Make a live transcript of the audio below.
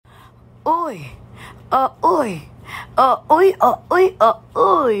Oi. Oi. Oi.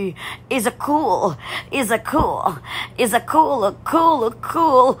 Oi. Is a cool.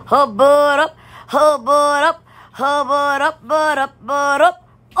 Hubbard up.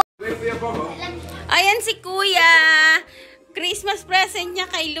 Ayan si Kuya. Christmas present niya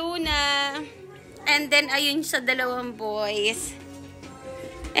kay Luna. And then, ayun sa dalawang boys.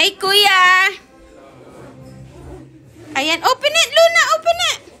 Hey, Kuya! Ayan, open it, Luna! Open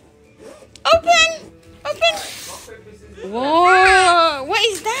it! Open! Whoa! What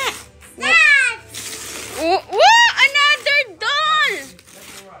is that? Whoa! Another doll!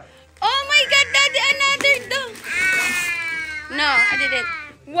 Oh my God, Daddy! Another doll! No, I didn't.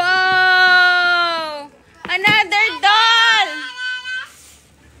 Wow! Another doll!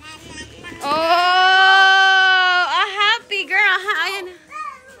 Oh! A happy girl! Ayan.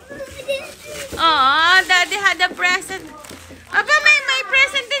 Oh, Daddy had a present. Aba, may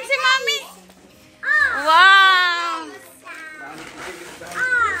present din si Mommy. Wow!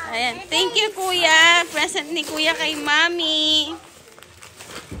 Ayan. Thank you, Kuya. Present ni Kuya kay Mommy.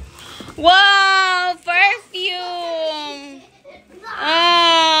 Wow! Perfume!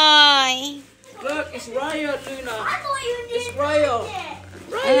 Ay! Look, it's Raya, Luna. It's Raya.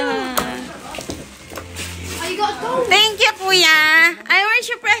 Thank you, Kuya. Where's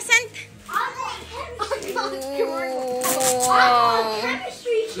your present? Wow.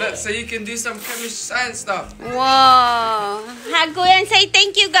 Look, so you can do some chemistry science stuff. Wow. Hug Kuya and say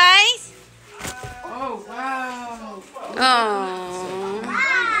thank you, guys. Oh, wow. Oh.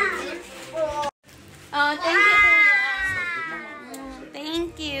 Oh, thank you, Kuya.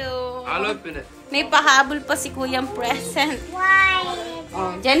 Thank you. I'll open it. May pahabol pa si Kuyang present.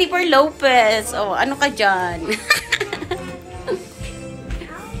 Oh, Jennifer Lopez. Oh, ano ka dyan?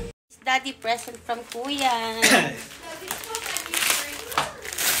 Daddy present from Kuya.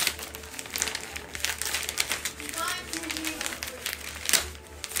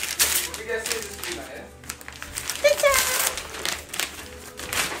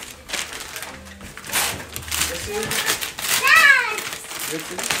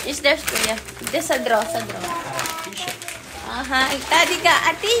 Is there's Kuya? This a draw, T-shirt. Daddy ka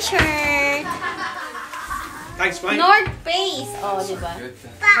a t-shirt. Thanks, mate. North Face. Oh, diba?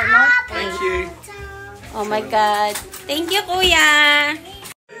 For North Face. Thank you. Oh my God. Thank you, Kuya.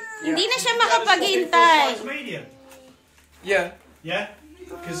 Hindi na siya makapaghintay. Size medium. Yeah. Yeah?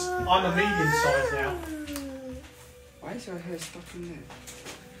 Because I'm a medium size now. Why is her hair stuck in there?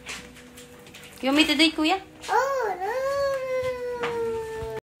 You want me to do it, Kuya?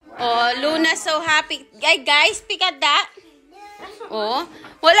 Oh, Luna's so happy. Guys, pick at that. Oh,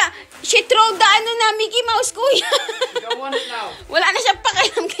 wala. She throw the Mickey Mouse, Kuya. You don't want it now. Wala na siyang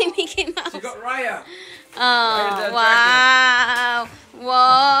pakialam kay Mickey Mouse. She got Raya. Oh, wow.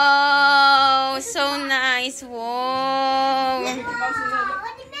 Wow. So nice. Wow. Mickey Mouse in there. Look.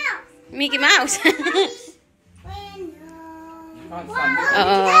 Mickey Mouse. Can't find it.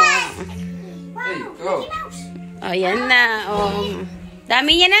 There you go. Oh, yan na. Oh.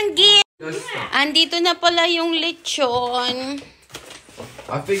 Dami niya ng gift. Good stuff. Andito na pala yung lechon.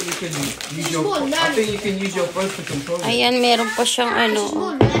 I think you can use your. I think you can use your phone to control it. Ayan, meron pa siyang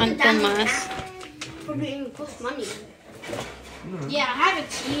Antomas. Probably even cost money. Yeah, I have a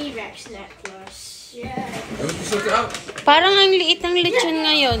T-Rex necklace. Yeah. You want to sort it out? Parang ang liit ng lechon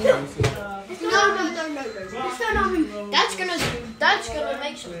ngayon. No. That's gonna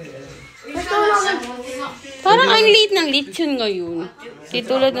make some. Parang ang liit ng lechon ngayon. Di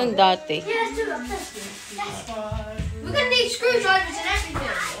tulad ng dati. We're gonna need screwdrivers and everything.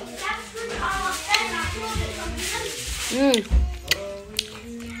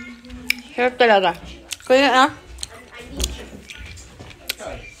 Sarap talaga. Kaya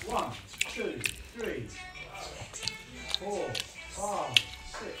Okay, 1, 2, 3, 4,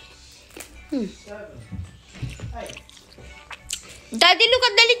 5, 6, 7, 8. Daddy, look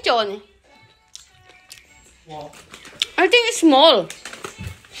at the lechon. What? I think it's small.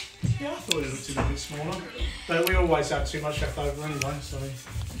 Yeah, I thought it looked a bit smaller. But we always have too much left over anyway, so.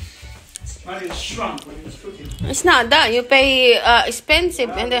 Maybe it's shrunk when it was cooking. It's not that. You pay expensive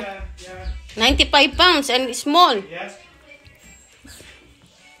and Yeah. 95 pounds and it's small. Yeah.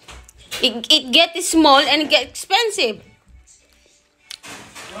 It gets small and it gets expensive.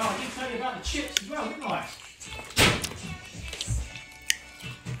 Well, I did tell you about the chips as well, didn't I?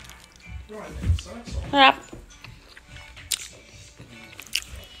 Right then, so that's all. Harap.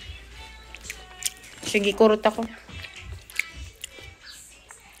 Sige, kurot ako.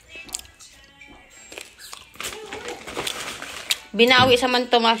 Binawi sa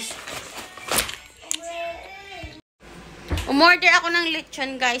Man Tomas. Umorder ako ng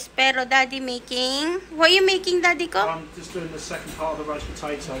lechon, guys. Pero Daddy making... What are you making, Daddy ko? I'm just doing the second part of the roast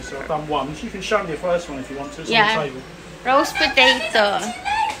potato, so I've done one. You can show me the first one if you want to. It's on the table. Roast potato.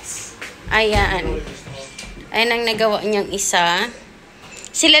 Ayan. Ayan ang nagawa niyang isa.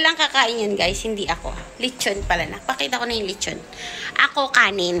 Sila lang kakain yan, guys. Hindi ako. Lechon pala na. Pakita ko na yung lechon. Ako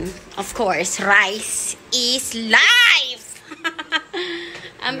kanin. Of course. Rice is life!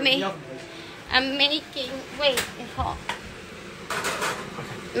 I'm making... Wait.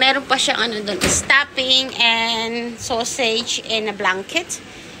 Meron pa siyang ano doon. Stuffing and sausage in a blanket.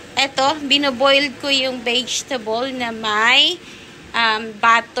 Eto, binoboiled ko yung vegetable na may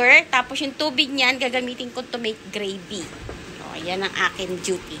butter. Tapos yung tubig niyan, gagamitin ko to make gravy. O, yan ang akin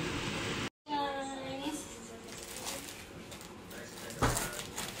duty. Guys.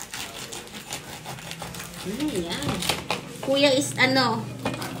 Yan. Kuya is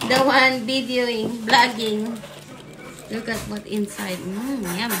the one videoing, vlogging. Look at what inside. Yum.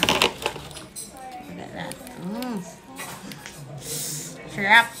 Look at that.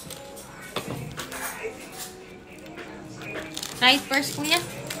 Sarap. Try it first, Kuya.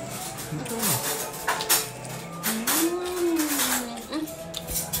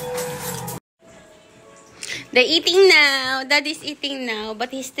 They're eating now. Daddy's eating now,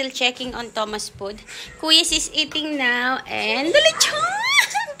 but he's still checking on Thomas' food. Kuya is eating now, and the lechon!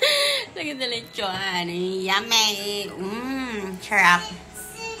 Look at the lechon. Yummy. Sarap.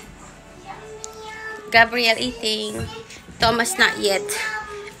 Gabriel eating. Thomas not yet.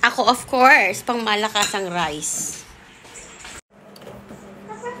 Ako, of course, pang malakas ang rice.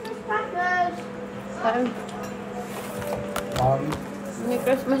 May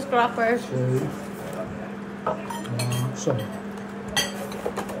Christmas crackers. Sorry.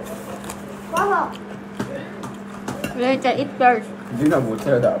 Wow. Later, eat first. Do not go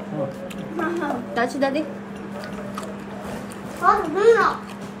tear that. Touch, Daddy.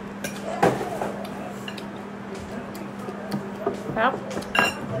 Sarap.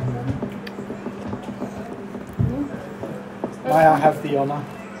 May I have the honour?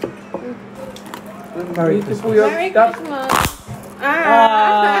 Merry Christmas. Merry Christmas.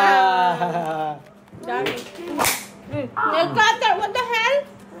 Daddy. Nail cutter, what the hell?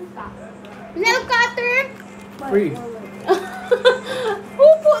 Nail cutter? Free. Who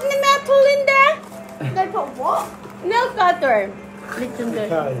put the metal in there? They put what? Nail cutter. Listen to it.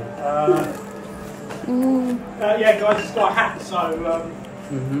 Okay. Yeah, guys, it's got a hat, so...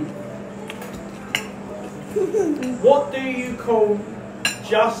 What do you call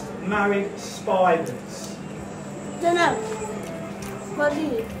just married spiders? Don't know. What do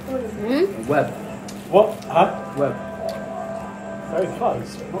you call them? Web. What? Huh? Web. Very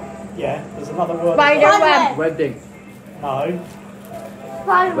close. Yeah, there's another word. Spider web. Wedding. No.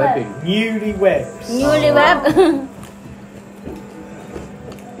 Spider web. Webbing. Newlyweds. Newlywed.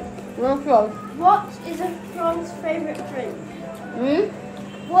 No frog. What is a frog's favourite drink?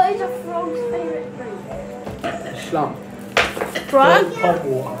 What is a frog's favourite drink? Slump. Frog? Hot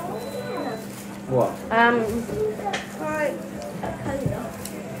water. What? Coca-Cola.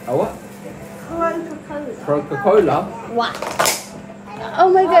 A what? Coca-Cola. Coca-Cola? What?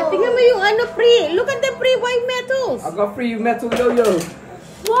 Oh my God, tingnan mo yung free. Look at the free white metals. I got free metal yo-yo.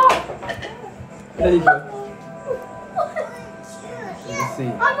 What? There you go. Let's see.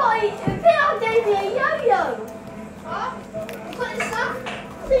 I got Phil gave me a yo-yo. Huh? What is that?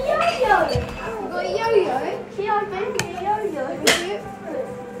 It's a yo-yo. I got a yo-yo. Phil gave me a yo-yo.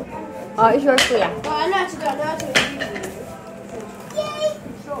 Oh, it's yours, Kuya. Oh, I know how to do it. I know how to use it. Yay!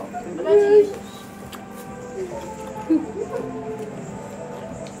 Sure. I know how to use it.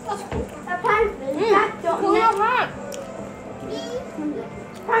 Apparently, Dad got a nail cutter.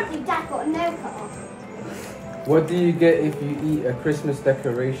 Apparently, Dad got a nail cutter. What do you get if you eat a Christmas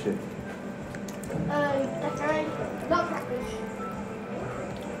decoration? Decoration. Not crackers.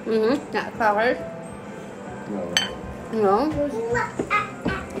 Not crackers. No. No.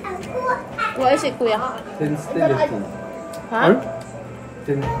 What is it, Kuya? Tinstilities. Huh?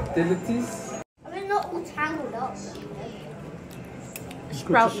 Tinstilities? I mean, not all tangled up. It's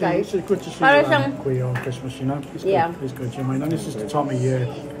Sprout, guys. It's good to see Para you siyang- Queen on Christmas, you know. It's Yeah. good. It's good, you know. And this is the time of year.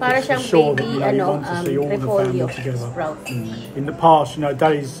 Para to siyang show that, baby, you know, you want to see all the repolyo family together. sprout. In the past, you know,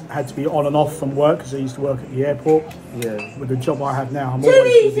 Daddy's had to be on and off from work because he used to work at the airport. Yeah. With the job I have now, I'm always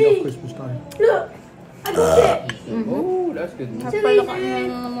going to be off Christmas Day. Look, I got it. Oh, that's good news.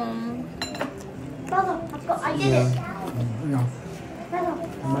 Brother, I did it. You know, Brother,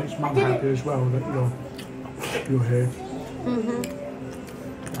 it makes Mum happy as well that you're here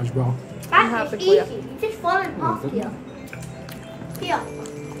as well. that happy is for you. easy. You just follow past here. Here.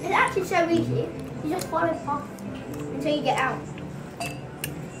 It's actually so easy. You just follow past. until you get out.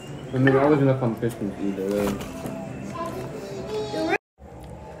 I mean, I was in a competition either way.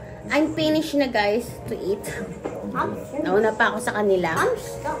 I'm finished na guys to eat. I'm Nauna pa ako sa kanila.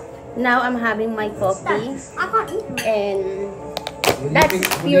 stuck. Now I'm having my coffee. I can't eat. And What that's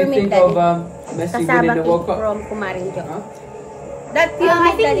do pure you meat, think of Daddy. Messi Kasama winning the World cake Cup? from Kumarin Jo. Huh? That pure I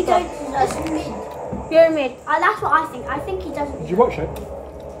meat, think Daddy he ko. does mid. Pure meat. That's what I think. I think he does. Did you watch it?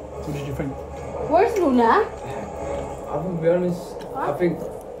 What did you think? Where's Luna? I will be honest, I think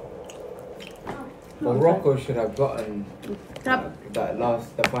Morocco should have gotten Trap.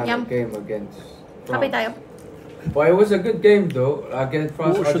 the final Yum. game against Kape France. tayo. But it was a good game though, against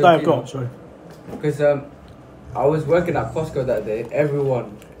France. What should they have got? Sorry. Because I was working at Costco that day.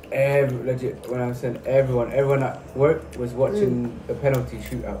 Legit, when I was saying everyone at work was watching the penalty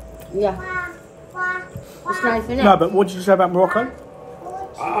shootout. Yeah. It's nice, isn't it? No, but what did you say about Morocco?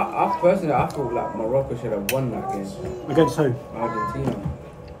 I personally, I thought like Morocco should have won that game. Against who? Argentina.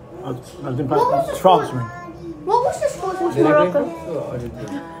 It's France, I mean. What was the score? Did they play Morocco. France or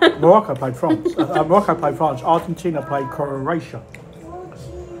Argentina? Morocco played France. Morocco played France. Argentina played Croatia.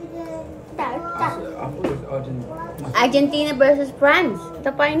 I thought it was Argentina. Argentina versus France.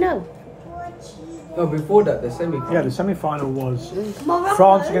 The final. No, before that, the semi-final. Yeah, the semi-final was Morocco.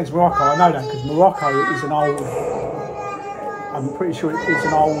 France against Morocco. I know that because Morocco is an old. I'm pretty sure it's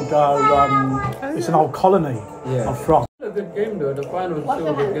an old. It's an old colony Yeah. of France. A good game though. The final was still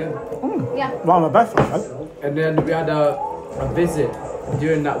a good game. Yeah. Well, I'm a Beth, okay? And then we had a visit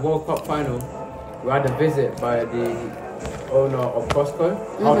during that World Cup final. We had a visit by the owner of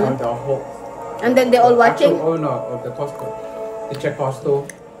Costco. The whole And then they're all watching. actual owner of the Costco to check our store.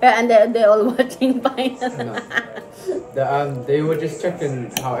 Yeah, and they're all watching final. No. They were just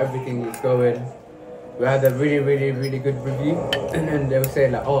checking how everything is going. We had a really good review, and then they were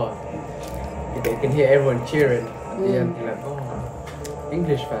saying like, oh, they can hear everyone cheering. And they're like, oh,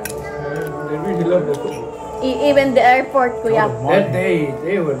 English fans, they really love the football. Even the airport, kuya. Then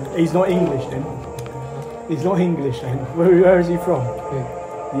they were. He's not English then. He's not English then. Where is he from?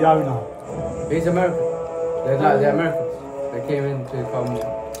 The owner. He's American. They're Americans. They came in to come.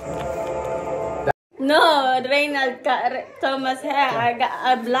 No, Reynald Thomas here.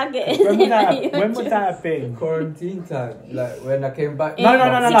 I vlog it. When would that have been? Quarantine time, like when I came back. No.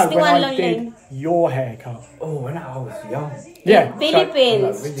 61 When I lang did yan. your haircut. Oh, when I was young. Yeah.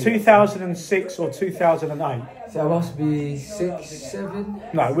 Philippines. Like, 2006 or 2008. So I must be 6, 7.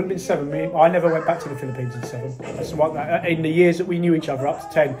 No, it wouldn't have been 7. I never went back to the Philippines in 7. That's what. In the years that we knew each other, up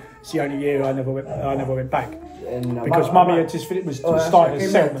to 10, it's the only year I never went back. And Because Mummy had just finished, was starting a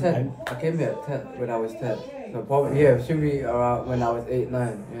segment then. I came here at 10 when I was 10. So probably, yeah, it should be around when I was 8,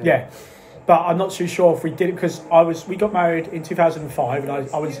 9. Yeah. But I'm not too sure if we did it because we got married in 2005 and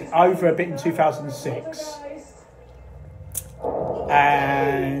I was over a bit in 2006.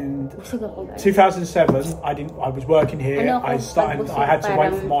 And 2007, I was working here. I had to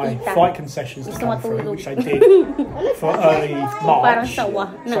wait for my flight concessions to come through, which I did for early March.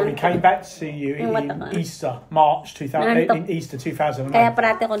 So we came back to you in Easter, in Easter 2008. Kaya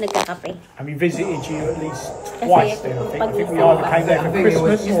parati ako nagkakape. And we visited you at least twice then, I think. I think we either came there for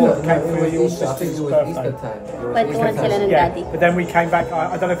Christmas or came for your sister's birthday. Kwentuhan sila ng Yeah, daddy. but then we came back,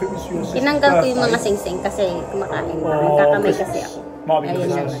 I don't know if it was your sister's Tinanggal ko yung mga birthday. sing-sing kasi kumakain. Nagkakamay kasi ako. Might be Ayun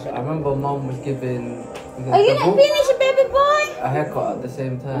Christmas. I remember Mom was giving Are you not finished, baby boy? a haircut at the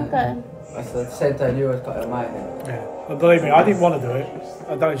same time. Okay. At the same time you were cutting my hair. Yeah, but believe me, I didn't want to do it.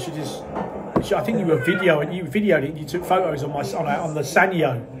 I don't know, I think you were videoed it, you took photos on the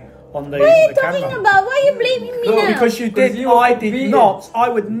Sanyo. On the, What are you the talking camera. about? Why are you blaming me now? Because you did, I did not. I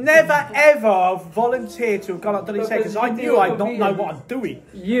would never ever volunteer to have gone up to these because I knew I'd not know what I'm doing.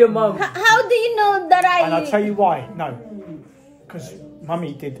 Yeah, Mum. How do you know that And I'll tell you why. No, because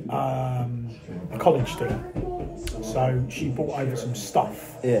Mummy did a college thing, so she brought over some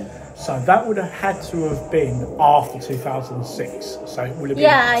stuff. Yeah. So that would have had to have been after 2006. So it would have been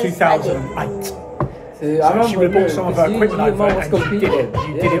Yeah, I 2008. See, So she would have bought some of her equipment over Mum was and you did it.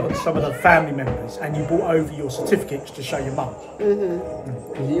 competing. You did it on some of the family members and you brought over your certificates to show your mum.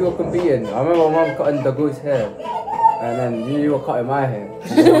 Because you were competing. I remember Mum cutting the goat's hair. And then you were cutting my hair.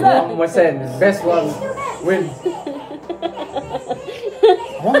 Mum was saying, the best one wins.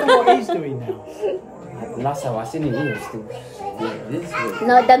 I wonder what he's doing now. Last time I seen him, he was still this way.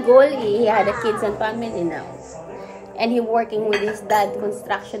 No, the goalie, he had a kids and family now. And he working with his dad,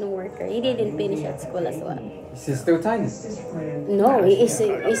 construction worker. He didn't finish at school as well. Is he still tiny? No,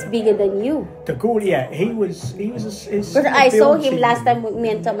 he's bigger than you. The goal, yeah, he was Because I saw him last time with me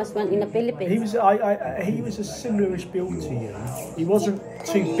and Thomas went in the Philippines. He was he was a similarish build to you. He wasn't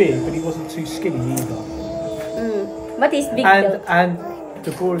too big, but he wasn't too skinny either. What is big and milk? and the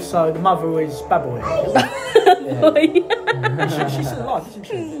boy, so the mother is baboy. Boy. She's still alive, isn't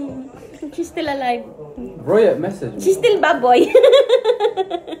she? She's still alive. Roy, message me. She's still baboy.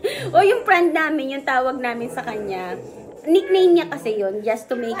 O yung friend namin, yung tawag namin sa kanya. Nickname niya kasi yun, just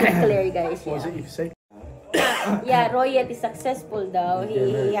to make it clear, guys. What was it you said? Yeah, Royet is successful daw.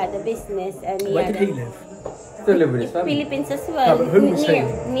 He had a business and he Where had did he live? Still live with his in family. Philippines as well. No, but who was he?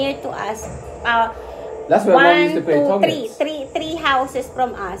 Near to us. That's where Mom used to 1, play 2, Tom 3. Three houses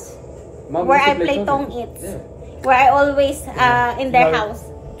from us. Mom Where used to I play Tom tong Hits. its. Yeah. Where I always in their No. house.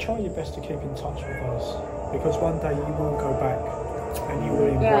 Try your best to keep in touch with us, because one day you will go back and you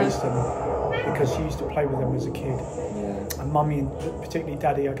will Yeah. embrace them, because you used to play with them as a kid. Yeah. And mummy, and particularly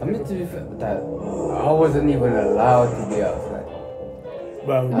daddy, I mean, to be fair, that I wasn't even allowed to be outside.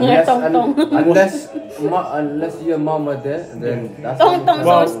 well, Yeah, Tong. Unless your mom were there, and then that's Tong when you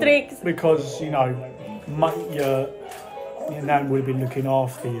so can- strict. because you know, your nan would have been looking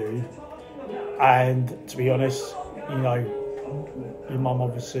after you, and to be honest, you know, your mum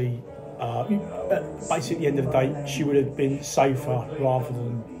obviously, basically at the end of the day, she would have been safer rather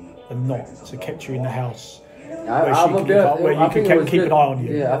than not, so kept you in the house. Where you could keep an eye on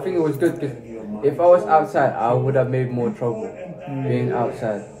you. Yeah, I think it was good because if I was outside, I would have made more trouble being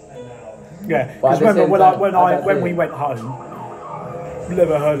outside. Yeah, But because at the remember same time, when we went home, we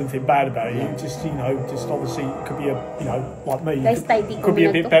never heard anything bad about you. Just just obviously it could be like me. Guys, tidy ko Could be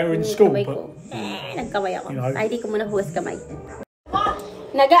a muna bit to. better in Yung school, kamay but ko. Nagkamay ako. You know. Tidy ko muna huwas kamay.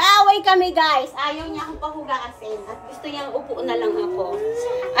 Nag-aaway kami, guys. Ayaw niya akong pahugasin. At gusto niyang upo na lang ako.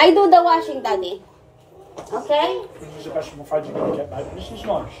 I do the washing, Daddy. Okay? this is the best I'm afraid you're going to get, mate. This is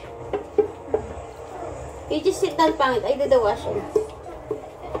nice. You just sit down, Pangit. I do the washing.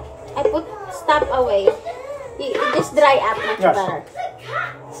 I put stuff away. You just dry up much Yes. better.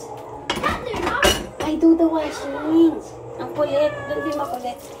 I do the washing. Ang kulit. Don't be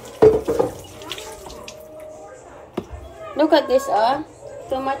makulit. Look at this,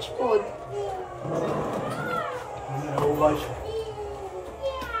 Too much food. Yeah, always.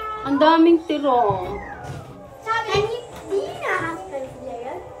 Ang daming tirong. Can you see that husband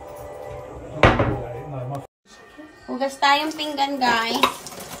there? No, my Hugas tayong pinggan, guys.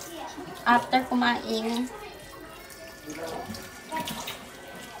 After kumain.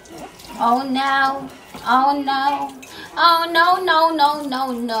 Oh no. Oh no. Oh no, no, no, no,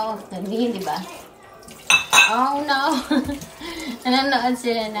 no. Sabihin, di ba? Oh no. Nanonood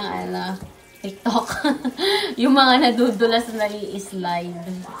sila ng TikTok. Yung mga nadudulas na i-slide.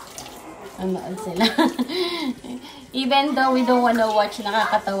 Nanonood sila. Even though we don't wanna watch,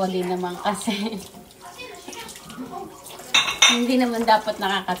 nakakatawa din naman kasi. Hindi naman dapat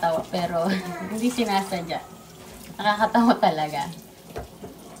nakakatawa, pero hindi sinasadya. Nakakatawa talaga.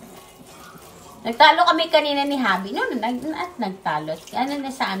 Nagtalo kami kanina ni Habi. Nagtalo. Ano na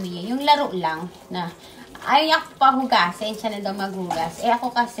sa amin yun? Yung laro lang na ayaw niya ako pahugasin. Siya na daw maghugas.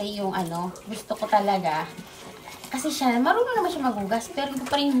 Ako kasi yung gusto ko talaga. Kasi siya, marunong naman siya maghugas. Pero hindi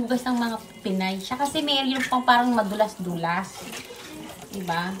pa rin hugas ng mga Pinay. Siya kasi mayroon pang parang madulas-dulas.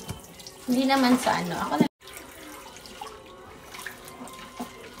 Diba? Hindi naman sa Ako na.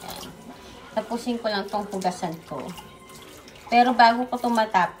 Tapusin ko lang tong hugasan ko. Pero bago ko ito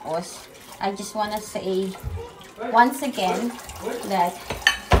matapos, I just wanna say once again that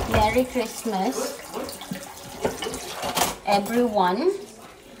Merry Christmas everyone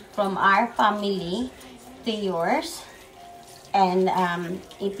from our family to yours. And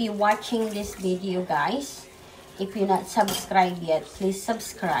if you're watching this video, guys, if you're not subscribed yet, please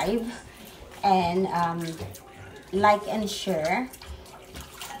subscribe and like and share.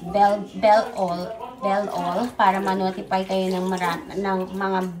 Bell all para ma-notify kayo ng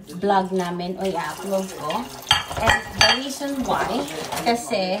mga vlog namin o i-upload ko. And the reason why,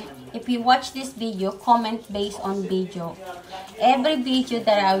 kasi if you watch this video, comment based on video. Every video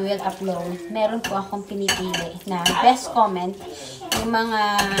that I will upload, meron po akong pinipili na best comment. Yung mga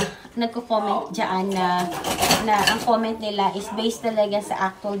nagko-comment dyan na ang comment nila is based talaga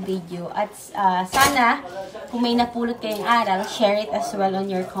sa actual video. At sana, kung may napulot kayong aral, share it as well on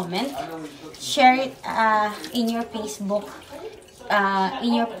your comment. Share it in your Facebook,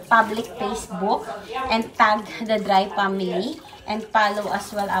 in your public Facebook, and tag the Dry Family. And follow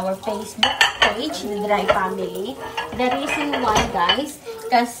as well our Facebook page, the Dry Family. The reason why, guys,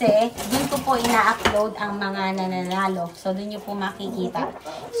 kasi dun ko po ina-upload ang mga nananalo. So, dun nyo po makikita.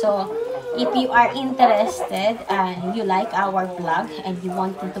 So, if you are interested and you like our vlog and you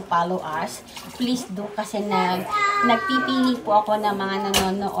wanted to follow us, please do kasi nagpipili po ako ng mga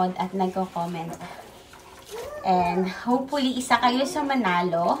nanonood at nagko-comment. And hopefully, isa kayo sa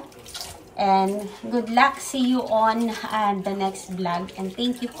manalo. And good luck. See you on the next vlog. And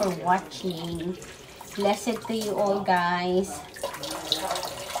thank you for watching. Blessed to you all, guys.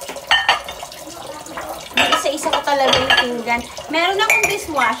 Isa-isa ko talaga yung pinggan. Meron akong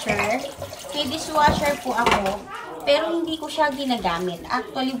dishwasher. May dishwasher po ako. Pero hindi ko siya ginagamit.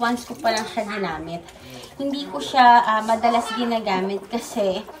 Actually, once ko pa lang siya ginamit. Hindi ko siya madalas ginagamit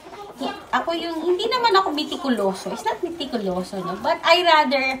kasi ako yung, hindi naman ako meticuloso. It's not meticuloso, no? But I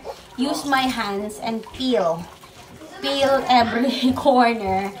rather use my hands and peel every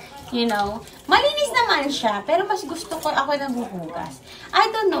corner, you know. Malinis naman siya, pero mas gusto ko ako naghuhugas.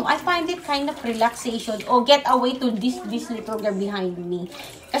 I don't know, I find it kind of relaxation or get away to this little girl behind me.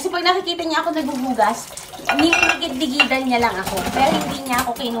 Kasi pag nakikita niya ako naghuhugas, niligid-ligidan niya lang ako. Pero hindi niya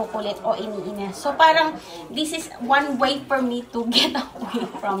ako kinukulit o iniinis. So parang this is one way for me to get away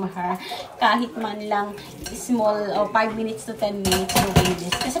from her. Kahit man lang small o 5 minutes to 10 minutes doing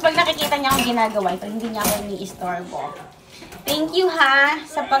this. Kasi pag nakikita niya akong ginagawa ito, hindi niya ako ini-istorbo. Thank you ha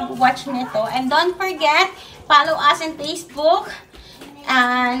sa pag-watch nito. And don't forget, follow us on Facebook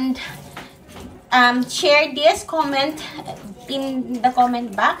and share this, comment in the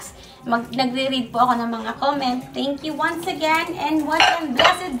comment box. Nagre-read po ako ng mga comment. Thank you once again and what a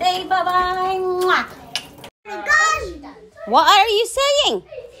blessed day. Bye-bye! What are you saying?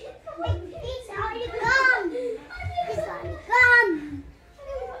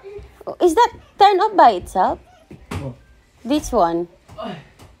 Is that turned off by itself? This one.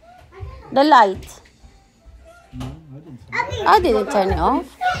 The light. I didn't turn it off.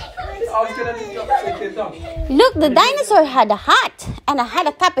 Look, the dinosaur had a hat and I had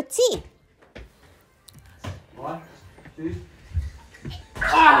a cup of tea.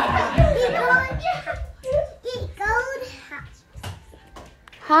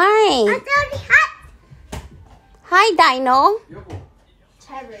 Hi. Hi, Dino.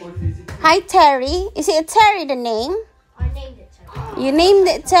 Hi, Terry. Is it Terry the name? I named it Terry. You named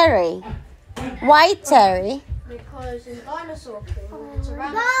it Terry. Why Terry? Because in dinosaur pool, it's a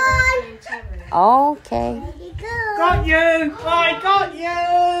dinosaur named Terry. Okay. Got you! I got you!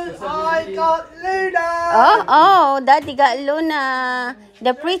 I got Luna! Oh, Daddy got Luna.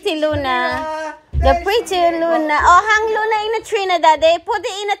 The pretty Luna. The pretty Luna. Oh, hang Luna in the tree na, Daddy. Put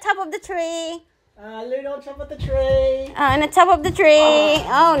it in the top of the tree. Luna on top of the tree. On the top of the tree.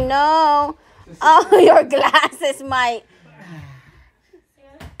 Oh, no. Oh, your glasses, Mike.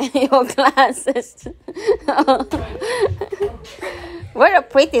 Your glasses. What a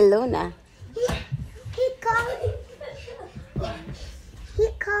pretty Luna. He calling.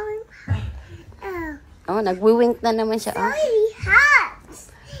 Oh, nagwi-wink na naman siya. Oh.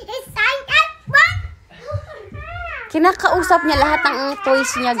 It's time up. Kinakausap niya lahat ng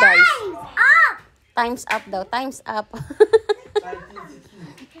toys niya, guys. Up. Time's up daw. Time's up.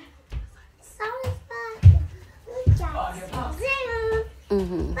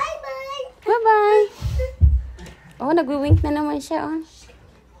 Bye-bye. Bye-bye. Oh, nagwi-wink na naman siya. Oh.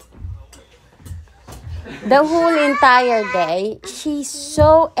 The whole entire day, she's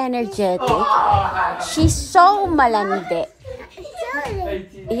so energetic. She's so malandi.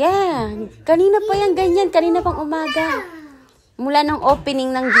 Yeah. Kanina pa yan ganyan. Kanina pang umaga. Mula ng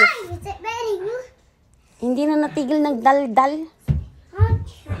opening ng gift. Hindi na natigil nagdaldal.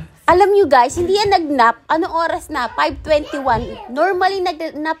 Alam nyo guys, hindi yan nagnap. Anong oras na? 5:21. Normally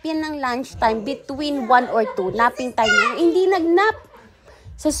nagnap yan ng lunchtime between 1 or 2. Napping time niya. Hindi nagnap.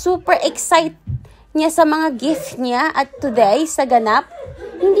 So super excited niya sa mga gift niya at today sa ganap.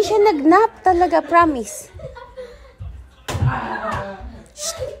 Hindi siya nagnap talaga, promise.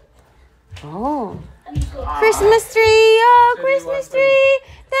 Oh. Christmas tree. Oh, Christmas tree.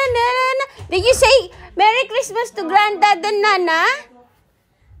 Da, da, da, da. Did you say Merry Christmas to Granddad and Nana?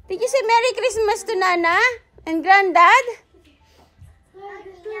 Did you say Merry Christmas to Nana and Granddad?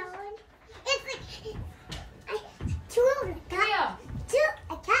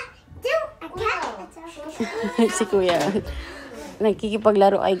 Si Kuya.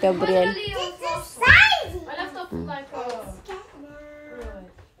 Nagkikipaglaro ay Gabriel.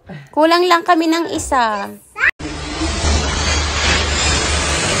 Kulang lang kami ng isa.